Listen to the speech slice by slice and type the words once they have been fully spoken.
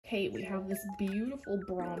Okay, we have this beautiful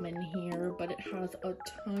Brahmin here, but it has a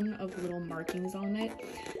ton of little markings on it,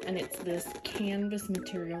 and it's this canvas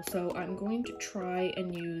material. So I'm going to try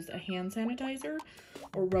and use a hand sanitizer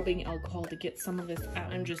or rubbing alcohol to get some of this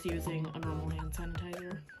out. I'm just using a normal hand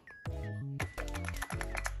sanitizer.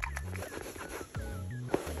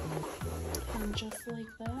 And just like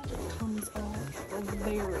that, it comes off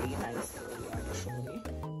very nicely, actually.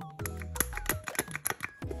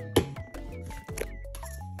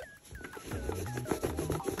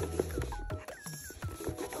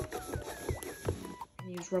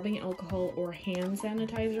 Use rubbing alcohol or hand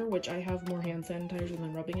sanitizer, which I have more hand sanitizer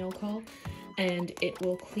than rubbing alcohol, and it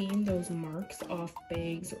will clean those marks off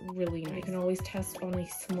bags really nice. You can always test on a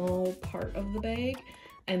small part of the bag,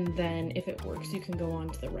 and then if it works, you can go on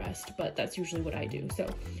to the rest, but that's usually what I do. So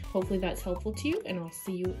hopefully that's helpful to you, and I'll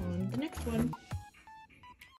see you on the next one.